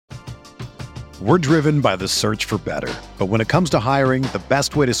We're driven by the search for better. But when it comes to hiring, the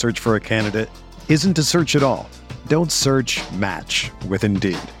best way to search for a candidate isn't to search at all. Don't search, match with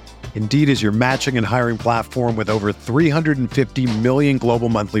Indeed. Indeed is your matching and hiring platform with over 350 million global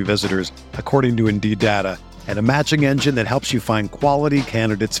monthly visitors, according to Indeed data, and a matching engine that helps you find quality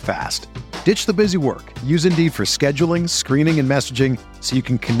candidates fast. Ditch the busy work. Use Indeed for scheduling, screening, and messaging so you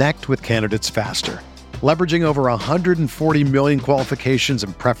can connect with candidates faster. Leveraging over 140 million qualifications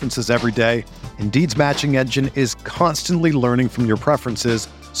and preferences every day, Indeed's matching engine is constantly learning from your preferences,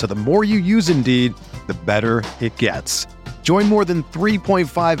 so the more you use Indeed, the better it gets. Join more than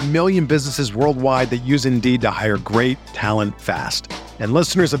 3.5 million businesses worldwide that use Indeed to hire great talent fast. And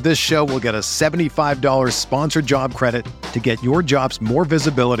listeners of this show will get a $75 sponsored job credit to get your jobs more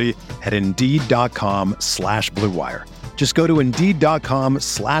visibility at Indeed.com/Blue Wire. Just go to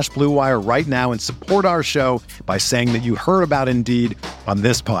Indeed.com/Blue Wire right now and support our show by saying that you heard about Indeed on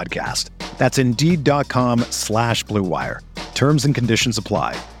this podcast. That's Indeed.com/Blue Wire. Terms and conditions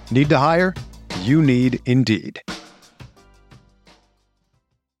apply. Need to hire? You need Indeed.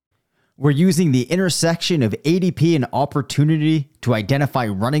 We're using the intersection of ADP and opportunity to identify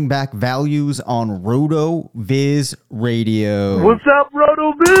running back values on RotoViz Radio. What's up,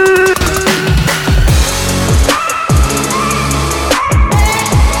 RotoViz?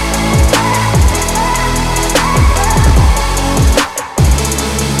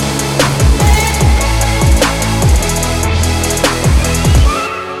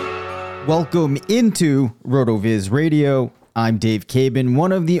 Welcome into RotoViz Radio. I'm Dave Cabin,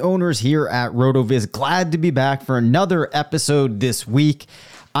 one of the owners here at RotoViz. Glad to be back for another episode this week.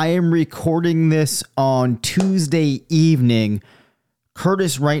 I am recording this on Tuesday evening.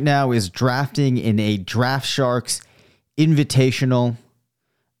 Curtis right now is drafting in a Draft Sharks Invitational.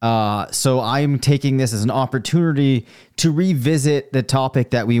 So I'm taking this as an opportunity to revisit the topic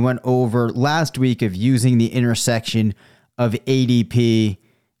that we went over last week of using the intersection of ADP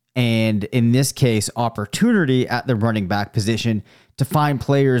and, in this case, opportunity at the running back position to find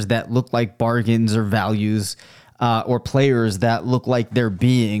players that look like bargains or values, or players that look like they're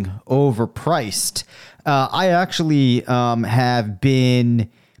being overpriced. I actually have been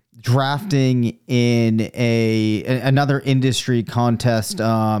drafting in another industry contest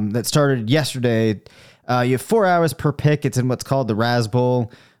that started yesterday. You have 4 hours per pick. It's in what's called the Raz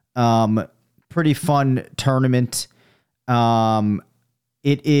Bowl. Pretty fun tournament.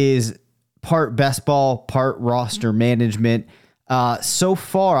 It is part best ball, part roster management. So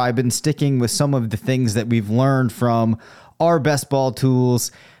far, I've been sticking with some of the things that we've learned from our best ball tools.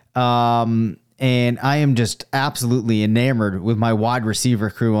 And I am just absolutely enamored with my wide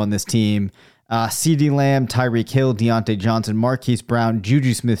receiver crew on this team. CeeDee Lamb, Tyreek Hill, Deontay Johnson, Marquise Brown,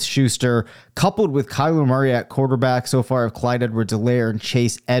 Juju Smith-Schuster, coupled with Kyler Murray at quarterback. So far, of Clyde Edwards-Helaire and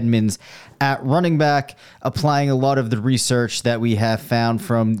Chase Edmonds at running back, applying a lot of the research that we have found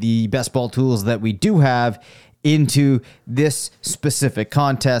from the best ball tools that we do have into this specific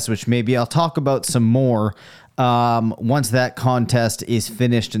contest, which maybe I'll talk about some more once that contest is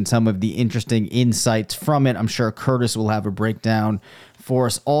finished and some of the interesting insights from it. I'm sure Curtis will have a breakdown for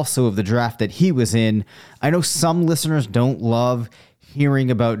us also of the draft that he was in. I know some listeners don't love hearing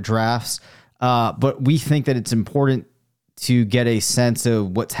about drafts, but we think that it's important to get a sense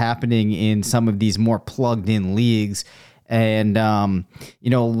of what's happening in some of these more plugged in leagues. And, a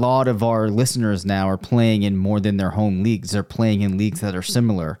lot of our listeners now are playing in more than their home leagues. They're playing in leagues that are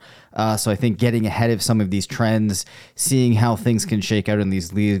similar. So I think getting ahead of some of these trends, seeing how things can shake out in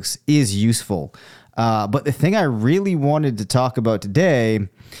these leagues is useful. But the thing I really wanted to talk about today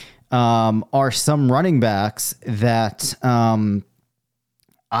are some running backs that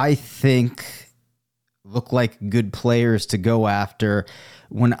I think look like good players to go after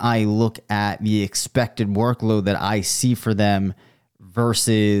when I look at the expected workload that I see for them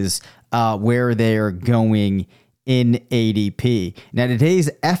versus where they are going in ADP. Now, today's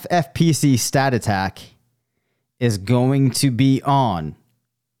FFPC stat attack is going to be on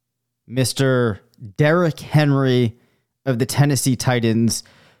Mr. Derrick Henry of the Tennessee Titans,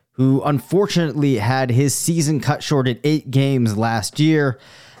 who unfortunately had his season cut short at 8 games last year.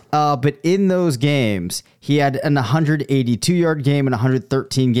 But in those games, he had an 182-yard game, an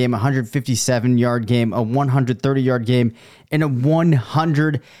 113 game, a 157-yard game, a 130-yard game, and a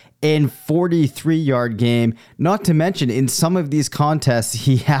 143-yard game. Not to mention, in some of these contests,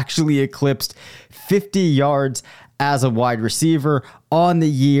 he actually eclipsed 50 yards as a wide receiver. On the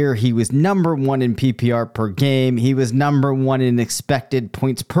year, he was number 1 in PPR per game. He was number 1 in expected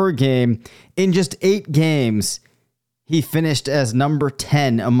points per game. In just 8 games, he finished as number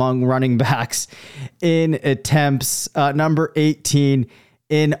 10 among running backs in attempts, number 18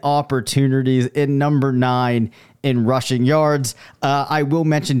 in opportunities, in number 9 in rushing yards. I will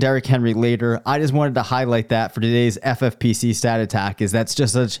mention Derrick Henry later. I just wanted to highlight that for today's FFPC stat attack, is that's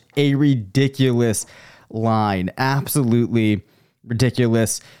just such a ridiculous line. Absolutely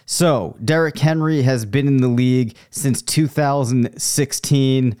ridiculous. So Derrick Henry has been in the league since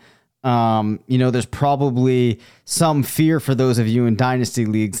 2016. There's probably some fear for those of you in dynasty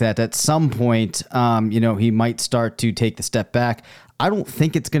leagues that at some point, he might start to take the step back. I don't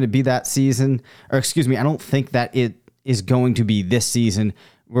think it's going to be that season, I don't think that it is going to be this season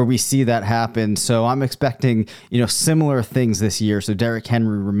where we see that happen. So I'm expecting, similar things this year. So Derrick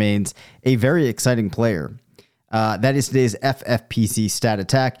Henry remains a very exciting player. That is today's FFPC stat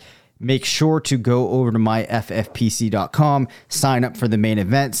attack. Make sure to go over to myffpc.com, sign up for the main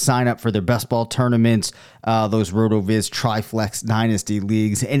event, sign up for their best ball tournaments, those RotoViz, Triflex, Dynasty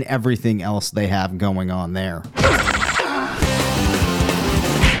Leagues, and everything else they have going on there.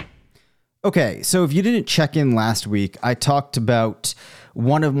 Okay, so if you didn't check in last week, I talked about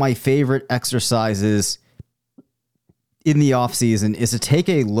one of my favorite exercises in the offseason is to take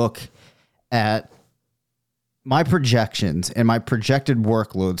a look at my projections and my projected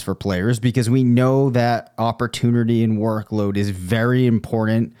workloads for players, because we know that opportunity and workload is very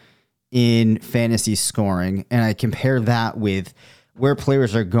important in fantasy scoring. And I compare that with where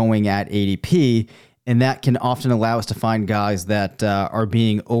players are going at ADP, and that can often allow us to find guys that are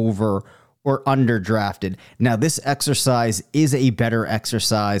being over or underdrafted. Now, this exercise is a better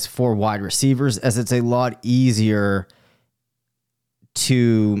exercise for wide receivers, as it's a lot easier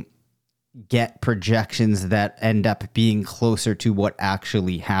to get projections that end up being closer to what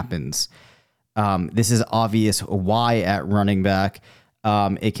actually happens. This is obvious why at running back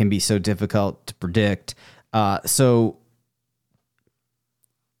it can be so difficult to predict. So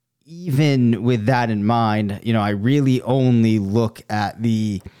even with that in mind, I really only look at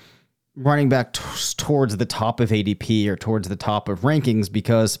the running back towards the top of ADP or towards the top of rankings,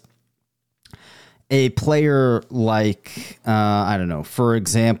 because a player like, for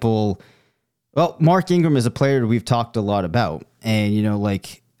example, Mark Ingram is a player we've talked a lot about, and,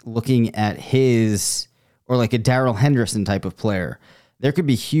 looking at his, or like a Darrell Henderson type of player, there could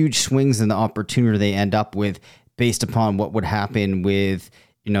be huge swings in the opportunity they end up with based upon what would happen with,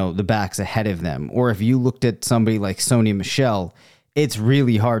 the backs ahead of them. Or if you looked at somebody like Sony Michel, it's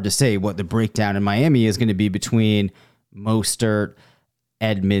really hard to say what the breakdown in Miami is going to be between Mostert,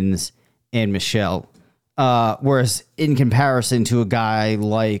 Edmonds, and Michel. Whereas in comparison to a guy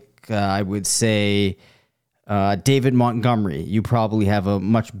like, I would say, David Montgomery, you probably have a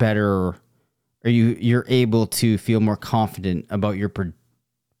much better, or you're able to feel more confident about your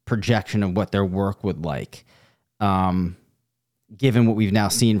projection of what their work would like, given what we've now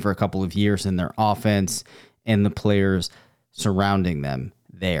seen for a couple of years in their offense and the players surrounding them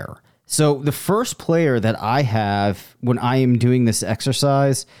there. So the first player that I have when I am doing this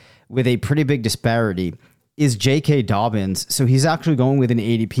exercise with a pretty big disparity is J.K. Dobbins. So he's actually going with an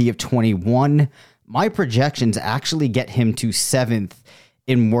ADP of 21. My projections actually get him to 7th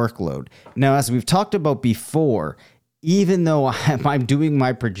in workload. Now, as we've talked about before, even though I'm doing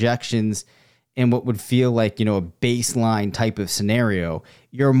my projections in what would feel like, a baseline type of scenario,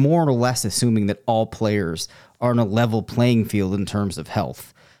 you're more or less assuming that all players are on a level playing field in terms of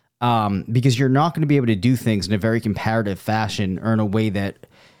health. Because you're not going to be able to do things in a very comparative fashion or in a way that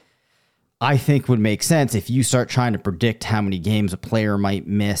I think would make sense if you start trying to predict how many games a player might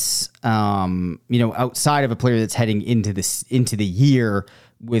miss, outside of a player that's heading into the year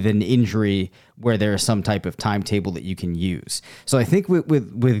with an injury where there is some type of timetable that you can use. So I think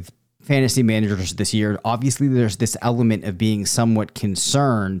with fantasy managers this year, obviously there's this element of being somewhat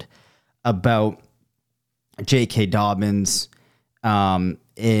concerned about J.K. Dobbins and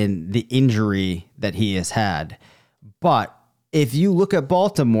the injury that he has had. But if you look at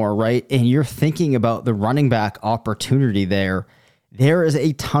Baltimore, right, and you're thinking about the running back opportunity there is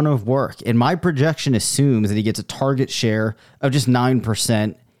a ton of work. And my projection assumes that he gets a target share of just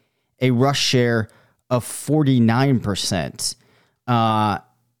 9%, a rush share of 49%. And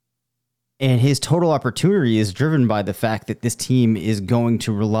his total opportunity is driven by the fact that this team is going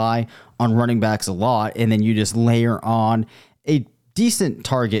to rely on running backs a lot. And then you just layer on a decent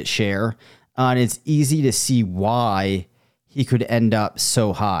target share. And it's easy to see why he could end up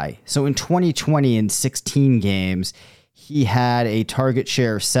so high. So in 2020, in 16 games, he had a target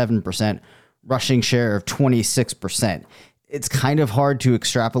share of 7%, rushing share of 26%. It's kind of hard to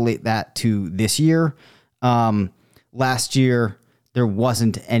extrapolate that to this year. Last year, there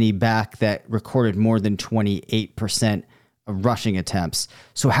wasn't any back that recorded more than 28% of rushing attempts.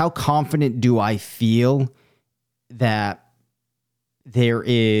 So how confident do I feel that there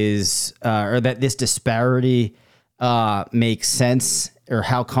is, or that this disparity makes sense, or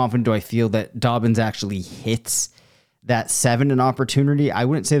how confident do I feel that Dobbins actually hits that 7 in opportunity? I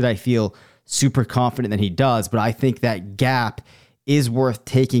wouldn't say that I feel super confident that he does, but I think that gap is worth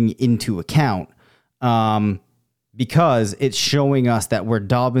taking into account because it's showing us that where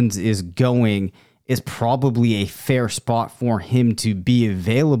Dobbins is going is probably a fair spot for him to be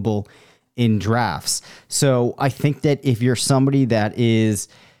available in drafts. So I think that if you're somebody that is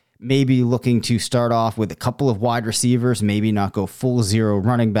maybe looking to start off with a couple of wide receivers, maybe not go full zero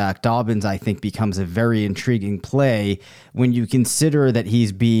running back, Dobbins, I think, becomes a very intriguing play when you consider that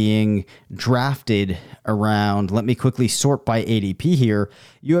he's being drafted around, let me quickly sort by ADP here.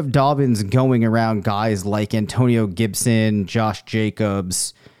 You have Dobbins going around guys like Antonio Gibson, Josh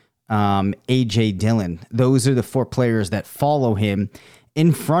Jacobs, AJ Dillon. Those are the 4 players that follow him.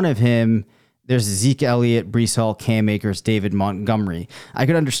 In front of him, there's Zeke Elliott, Breece Hall, Cam Akers, David Montgomery. I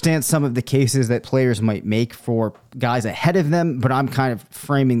could understand some of the cases that players might make for guys ahead of them, but I'm kind of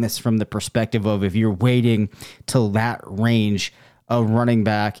framing this from the perspective of if you're waiting till that range of running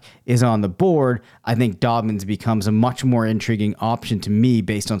back is on the board, I think Dobbins becomes a much more intriguing option to me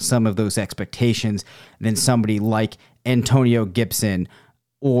based on some of those expectations than somebody like Antonio Gibson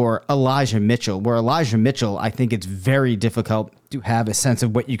or Elijah Mitchell, where Elijah Mitchell, I think it's very difficult to have a sense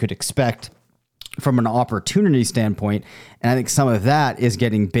of what you could expect from an opportunity standpoint. And I think some of that is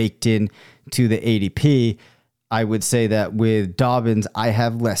getting baked in to the ADP. I would say that with Dobbins, I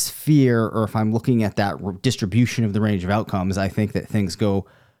have less fear, or if I'm looking at that distribution of the range of outcomes, I think that things go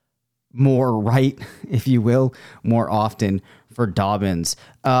more right, if you will, more often for Dobbins.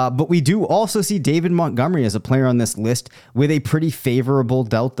 But we do also see David Montgomery as a player on this list with a pretty favorable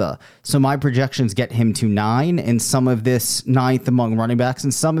delta. So my projections get him to 9, and some of this 9th among running backs.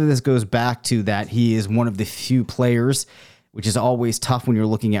 And some of this goes back to that he is one of the few players, which is always tough when you're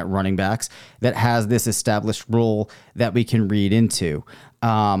looking at running backs, that has this established role that we can read into.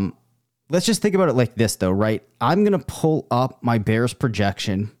 Let's just think about it like this, though, right? I'm going to pull up my Bears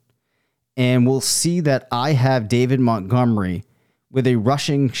projection, and we'll see that I have David Montgomery with a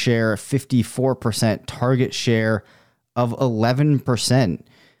rushing share of 54%, target share of 11%.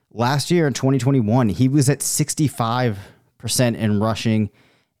 Last year in 2021, he was at 65% in rushing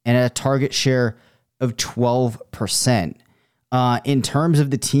and at a target share of 12%. In terms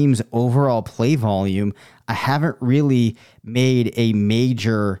of the team's overall play volume, I haven't really made a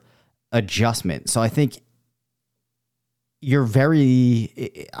major adjustment. So I think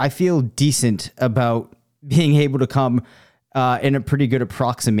I feel decent about being able to come in a pretty good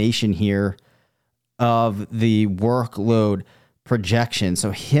approximation here of the workload projection. So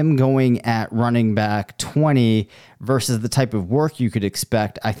him going at running back 20 versus the type of work you could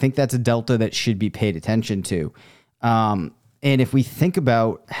expect, I think that's a delta that should be paid attention to. And if we think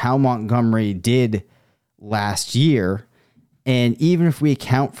about how Montgomery did last year, and even if we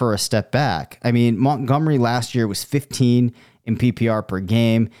account for a step back, I mean, Montgomery last year was 15 in PPR per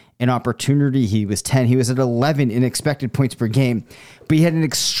game. In opportunity, he was 10. He was at 11 in expected points per game. But he had an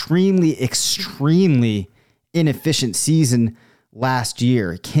extremely, extremely inefficient season last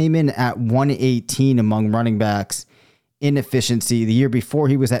year. He came in at 118 among running backs in efficiency. The year before,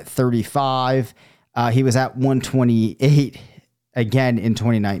 he was at 35. He was at 128 again in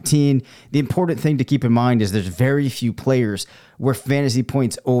 2019. The important thing to keep in mind is there's very few players where fantasy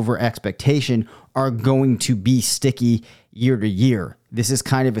points over expectation are going to be sticky year to year. This is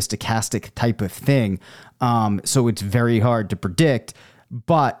kind of a stochastic type of thing. So it's very hard to predict.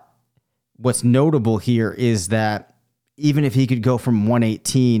 But what's notable here is that even if he could go from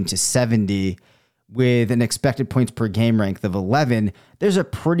 118 to 70 with an expected points per game rank of 11, there's a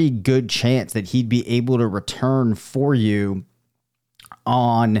pretty good chance that he'd be able to return for you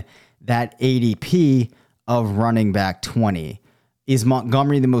on that ADP of running back 20. Is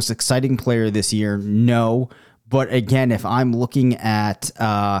Montgomery the most exciting player this year? No. But again, if I'm looking at,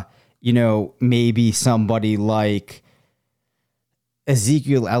 maybe somebody like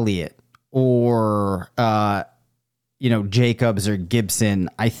Ezekiel Elliott or, Jacobs or Gibson,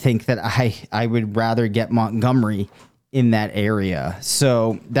 I think that I would rather get Montgomery in that area.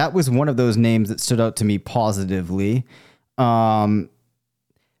 So that was one of those names that stood out to me positively.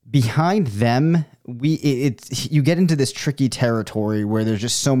 Behind them, you get into this tricky territory where there's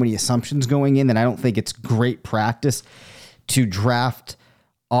just so many assumptions going in that I don't think it's great practice to draft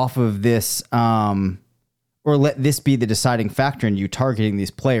off of this or let this be the deciding factor in you targeting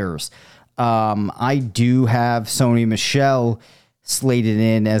these players. I do have Sony Michel slated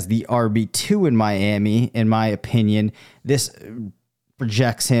in as the RB2 in Miami. In my opinion, this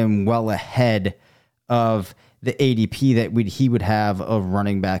projects him well ahead of the ADP that he would have of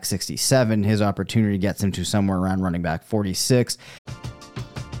running back 67. His opportunity gets him to somewhere around running back 46.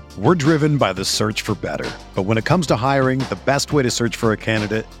 We're driven by the search for better. But when it comes to hiring, the best way to search for a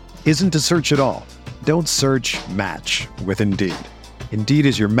candidate isn't to search at all. Don't search, match with Indeed. Indeed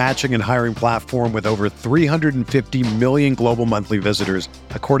is your matching and hiring platform with over 350 million global monthly visitors,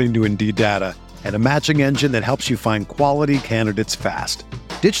 according to Indeed data, and a matching engine that helps you find quality candidates fast.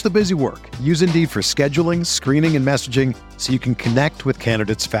 Ditch the busy work. Use Indeed for scheduling, screening, and messaging so you can connect with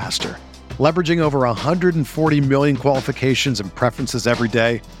candidates faster. Leveraging over 140 million qualifications and preferences every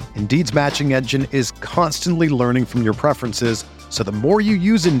day, Indeed's matching engine is constantly learning from your preferences, so the more you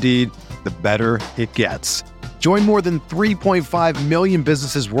use Indeed, the better it gets. Join more than 3.5 million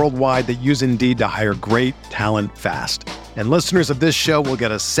businesses worldwide that use Indeed to hire great talent fast. And listeners of this show will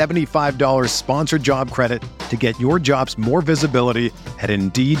get a $75 sponsored job credit to get your jobs more visibility at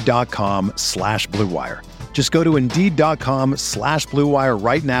Indeed.com/Blue Wire. Just go to Indeed.com/Blue Wire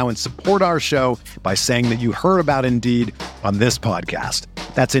right now and support our show by saying that you heard about Indeed on this podcast.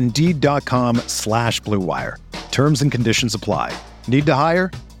 That's Indeed.com/Blue Wire. Terms and conditions apply. Need to hire?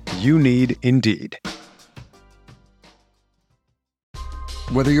 You need Indeed.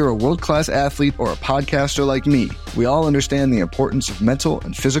 Whether you're a world-class athlete or a podcaster like me, we all understand the importance of mental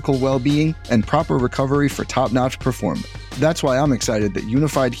and physical well-being and proper recovery for top-notch performance. That's why I'm excited that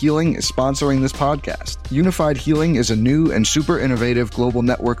Unified Healing is sponsoring this podcast. Unified Healing is a new and super innovative global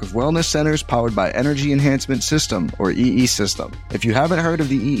network of wellness centers powered by Energy Enhancement System, or EE System. If you haven't heard of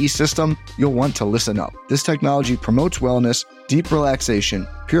the EE System, you'll want to listen up. This technology promotes wellness, deep relaxation,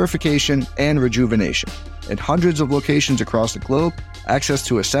 purification, and rejuvenation. In hundreds of locations across the globe, access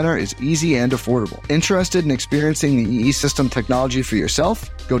to a center is easy and affordable. Interested in experiencing the EE System technology for yourself?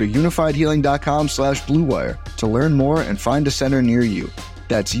 Go to unifiedhealing.com/Blue Wire to learn more and find a center near you.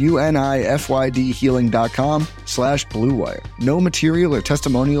 That's UNIFYDhealing.com/Blue Wire. No material or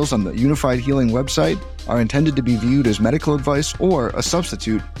testimonials on the Unified Healing website are intended to be viewed as medical advice or a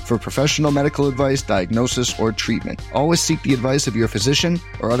substitute for professional medical advice, diagnosis, or treatment. Always seek the advice of your physician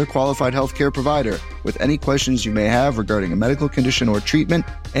or other qualified healthcare provider with any questions you may have regarding a medical condition or treatment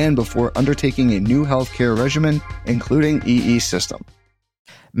and before undertaking a new healthcare regimen, including EE System.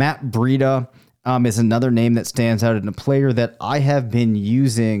 Matt Breida is another name that stands out, and a player that I have been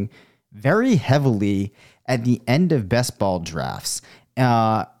using very heavily at the end of best ball drafts.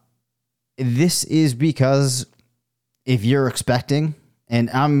 This is because if you're expecting, and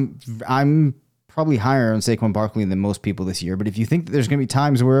I'm probably higher on Saquon Barkley than most people this year, but if you think that there's going to be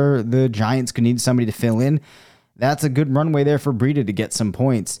times where the Giants could need somebody to fill in, that's a good runway there for Breida to get some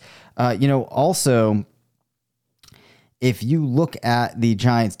points. Also, if you look at the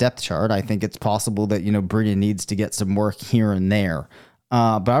Giants depth chart, I think it's possible that, Breida needs to get some work here and there.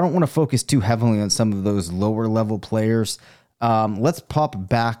 But I don't want to focus too heavily on some of those lower level players. Let's pop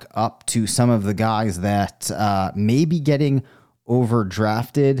back up to some of the guys that may be getting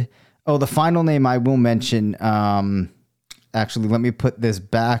overdrafted. Oh, the final name I will mention, actually, let me put this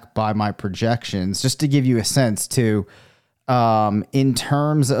back by my projections, just to give you a sense too. In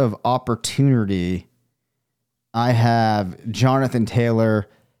terms of opportunity, I have Jonathan Taylor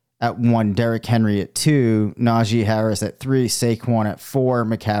at 1, Derrick Henry at 2, Najee Harris at 3, Saquon at 4,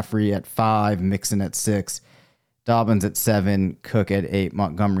 McCaffrey at 5, Mixon at 6, Dobbins at 7, Cook at 8,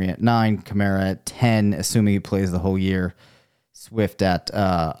 Montgomery at 9, Kamara at 10, assuming he plays the whole year, Swift at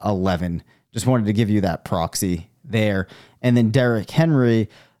 11. Just wanted to give you that proxy there. And then Derrick Henry,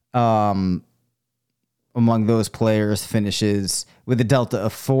 among those players, finishes with a delta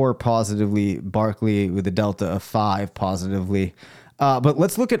of 4 positively, Barkley with a delta of 5 positively. But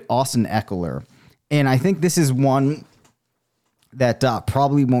let's look at Austin Ekeler. And I think this is one that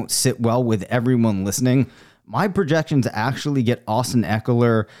probably won't sit well with everyone listening. My projections actually get Austin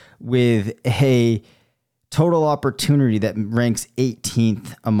Ekeler with a total opportunity that ranks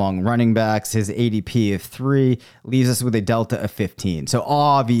 18th among running backs. His ADP of 3 leaves us with a delta of 15. So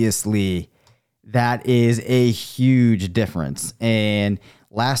obviously that is a huge difference. And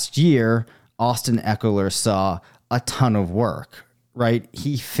last year, Austin Ekeler saw a ton of work, right?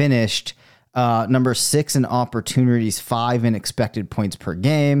 He finished number 6 in opportunities, 5 in expected points per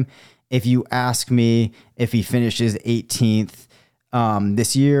game. If you ask me if he finishes 18th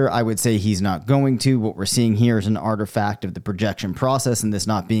this year, I would say he's not going to. What we're seeing here is an artifact of the projection process, and this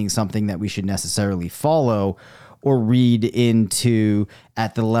not being something that we should necessarily follow or read into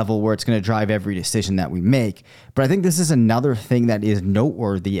at the level where it's going to drive every decision that we make. But I think this is another thing that is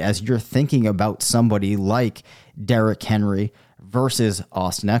noteworthy as you're thinking about somebody like Derrick Henry versus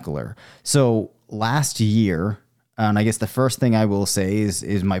Austin Ekeler. So last year, And I guess the first thing I will say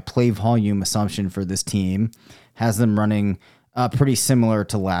is my play volume assumption for this team has them running pretty similar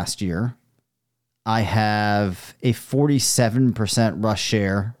to last year. I have a 47% rush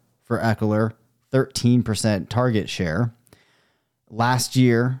share for Ekeler, 13% target share. Last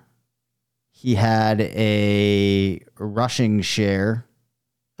year, he had a rushing share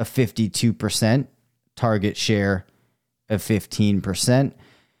of 52%, target share of 15%.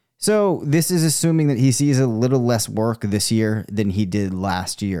 So this is assuming that he sees a little less work this year than he did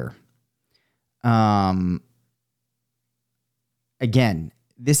last year. Again,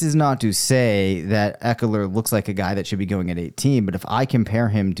 this is not to say that Ekeler looks like a guy that should be going at 18, but if I compare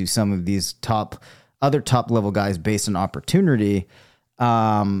him to some of these other top level guys based on opportunity,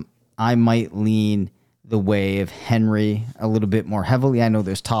 I might lean the way of Henry a little bit more heavily. I know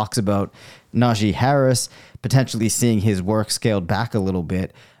there's talks about Najee Harris potentially seeing his work scaled back a little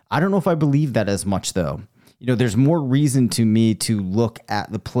bit. I don't know if I believe that as much, though. There's more reason to me to look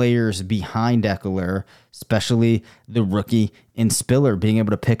at the players behind Ekeler, especially the rookie in Spiller, being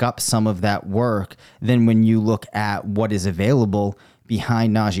able to pick up some of that work than when you look at what is available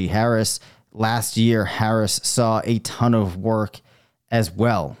behind Najee Harris. Last year, Harris saw a ton of work as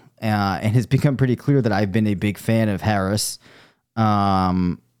well, and it's become pretty clear that I've been a big fan of Harris.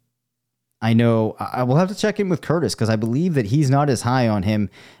 I know I will have to check in with Curtis because I believe that he's not as high on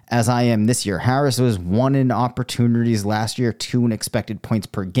him as I am this year. Harris was 1 in opportunities last year, 2 in expected points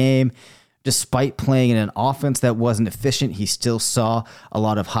per game. Despite playing in an offense that wasn't efficient, he still saw a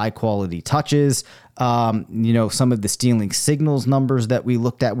lot of high quality touches. Some of the stealing signals numbers that we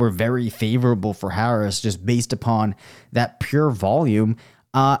looked at were very favorable for Harris just based upon that pure volume.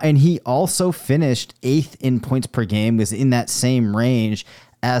 And he also finished 8th in points per game, was in that same range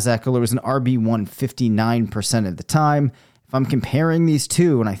as Ekeler, was an RB1 59% of the time. If I'm comparing these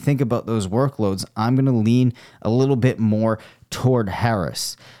two and I think about those workloads, I'm going to lean a little bit more toward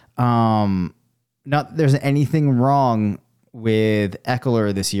Harris. Not that there's anything wrong with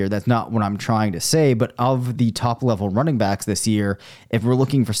Ekeler this year. That's not what I'm trying to say. But of the top level running backs this year, if we're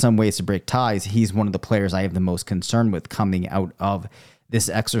looking for some ways to break ties, he's one of the players I have the most concern with coming out of this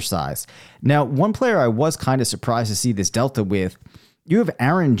exercise. Now, one player I was kind of surprised to see this delta with, you have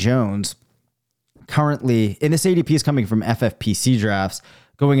Aaron Jones currently, and this ADP is coming from FFPC drafts,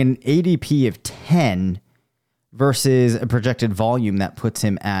 going an ADP of 10 versus a projected volume that puts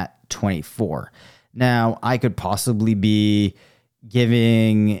him at 24. Now, I could possibly be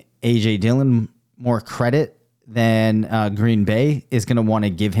giving A.J. Dillon more credit than Green Bay is going to want to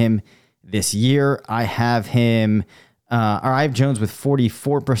give him this year. I have him, I have Jones with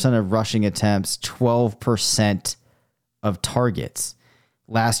 44% of rushing attempts, 12% of targets.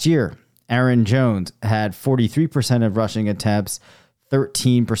 Last year, Aaron Jones had 43% of rushing attempts,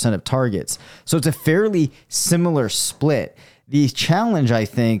 13% of targets. So it's a fairly similar split. The challenge, I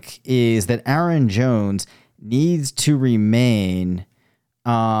think, is that Aaron Jones needs to remain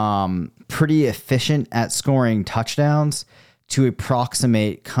pretty efficient at scoring touchdowns to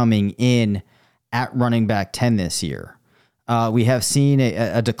approximate coming in at running back 10 this year. We have seen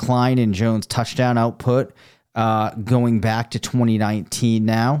a decline in Jones' touchdown output going back to 2019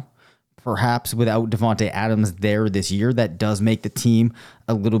 now. Perhaps without Devontae Adams there this year, that does make the team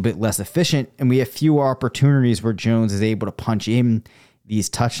a little bit less efficient. And we have fewer opportunities where Jones is able to punch in these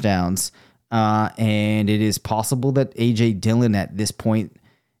touchdowns. And it is possible that A.J. Dillon at this point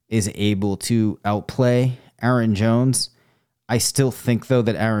is able to outplay Aaron Jones. I still think, though,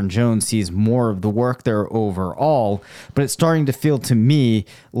 that Aaron Jones sees more of the work there overall, but it's starting to feel to me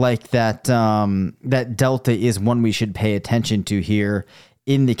like that that delta is one we should pay attention to here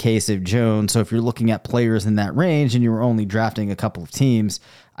in the case of Jones. So if you're looking at players in that range and you were only drafting a couple of teams,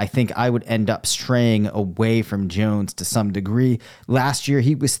 I think I would end up straying away from Jones to some degree. Last year,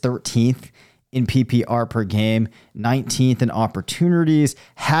 he was 13th in PPR per game, 19th in opportunities,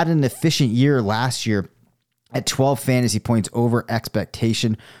 had an efficient year last year at 12 fantasy points over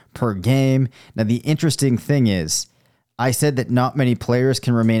expectation per game. Now, the interesting thing is, I said that not many players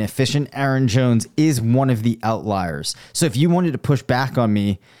can remain efficient. Aaron Jones is one of the outliers. So if you wanted to push back on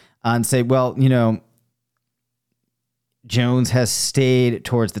me and say, well, Jones has stayed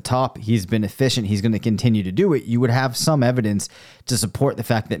towards the top, he's been efficient, he's going to continue to do it, you would have some evidence to support the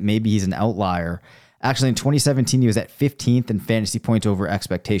fact that maybe he's an outlier. Actually, in 2017, he was at 15th in fantasy points over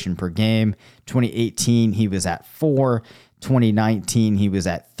expectation per game. 2018, he was at 4. 2019, he was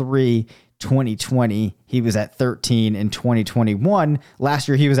at 3. 2020, he was at 13. In 2021, last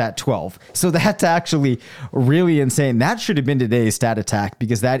year, he was at 12. So that's actually really insane. That should have been today's stat attack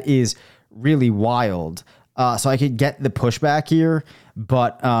because that is really wild. So I could get the pushback here.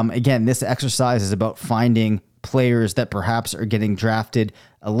 But again, this exercise is about finding players that perhaps are getting drafted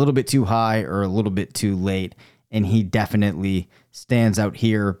a little bit too high or a little bit too late. And he definitely stands out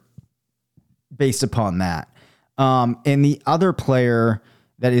here based upon that. And the other player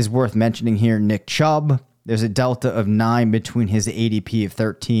that is worth mentioning here, Nick Chubb, there's a delta of 9 between his ADP of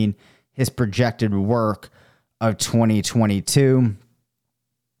 13, his projected work of 2022.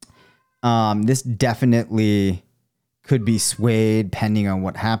 This definitely could be swayed depending on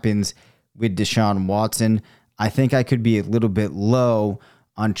what happens with Deshaun Watson. I think I could be a little bit low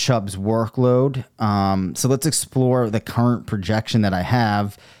on Chubb's workload. So let's explore the current projection that I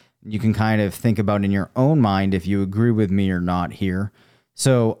have. You can kind of think about in your own mind if you agree with me or not here.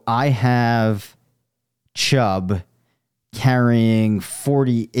 So I have Chubb carrying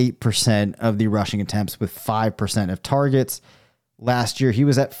 48% of the rushing attempts with 5% of targets. Last year, he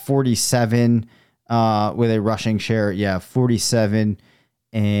was at 47 with a rushing share, 47,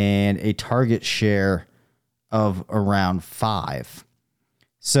 and a target share of around 5.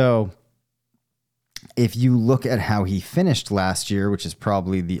 So if you look at how he finished last year, which is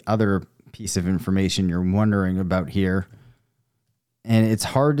probably the other piece of information you're wondering about here, and it's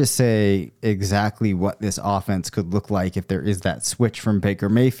hard to say exactly what this offense could look like if there is that switch from Baker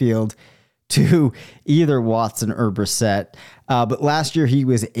Mayfield to either Watson or Brissett. But last year he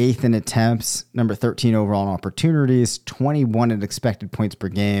was 8th in attempts, number 13 overall in opportunities, 21 in expected points per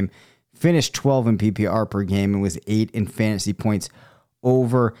game, finished 12 in PPR per game, and was 8 in fantasy points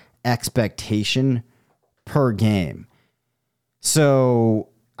over expectation per game. So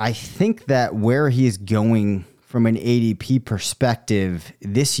I think that where he's going from an ADP perspective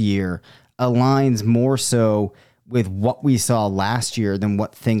this year aligns more so with what we saw last year than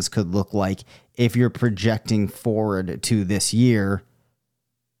what things could look like if you're projecting forward to this year.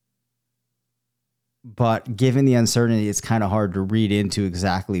 But given the uncertainty, it's kind of hard to read into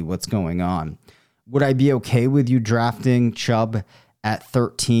exactly what's going on. Would I be okay with you drafting Chubb at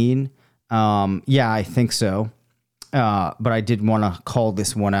 13? Yeah, I think so. But I did want to call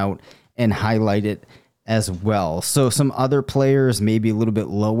this one out and highlight it as well. So some other players maybe a little bit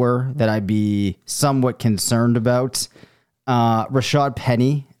lower that I'd be somewhat concerned about. Rashad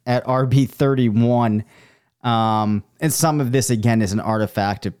Penny at RB 31. And some of this, again, is an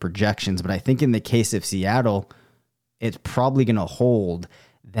artifact of projections. But I think in the case of Seattle, it's probably going to hold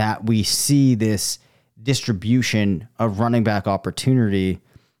that we see this distribution of running back opportunity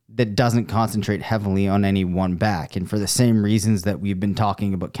that doesn't concentrate heavily on any one back. And for the same reasons that we've been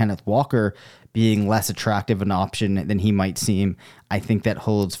talking about Kenneth Walker being less attractive an option than he might seem, I think that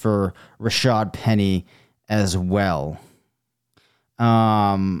holds for Rashad Penny as well.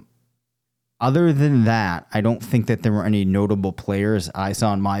 Other than that, I don't think that there were any notable players I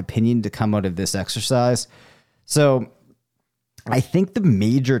saw, in my opinion, to come out of this exercise. So I think the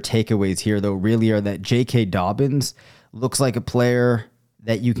major takeaways here, though, really are that J.K. Dobbins looks like a player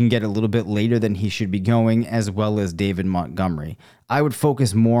that you can get a little bit later than he should be going, as well as David Montgomery. I would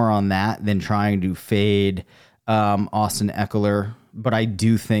focus more on that than trying to fade Austin Eckler, but I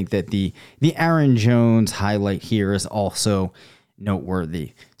do think that the Aaron Jones highlight here is also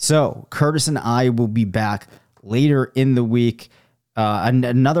noteworthy. So Curtis and I will be back later in the week.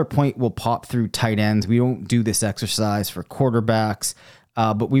 Another point will pop through tight ends. We don't do this exercise for quarterbacks,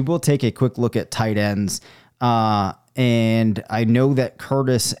 but we will take a quick look at tight ends. And I know that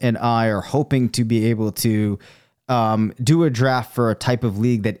Curtis and I are hoping to be able to do a draft for a type of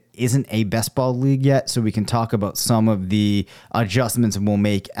league that isn't a best ball league yet, so we can talk about some of the adjustments we'll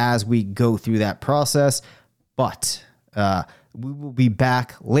make as we go through that process. But we will be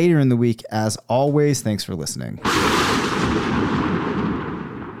back later in the week as always. Thanks for listening.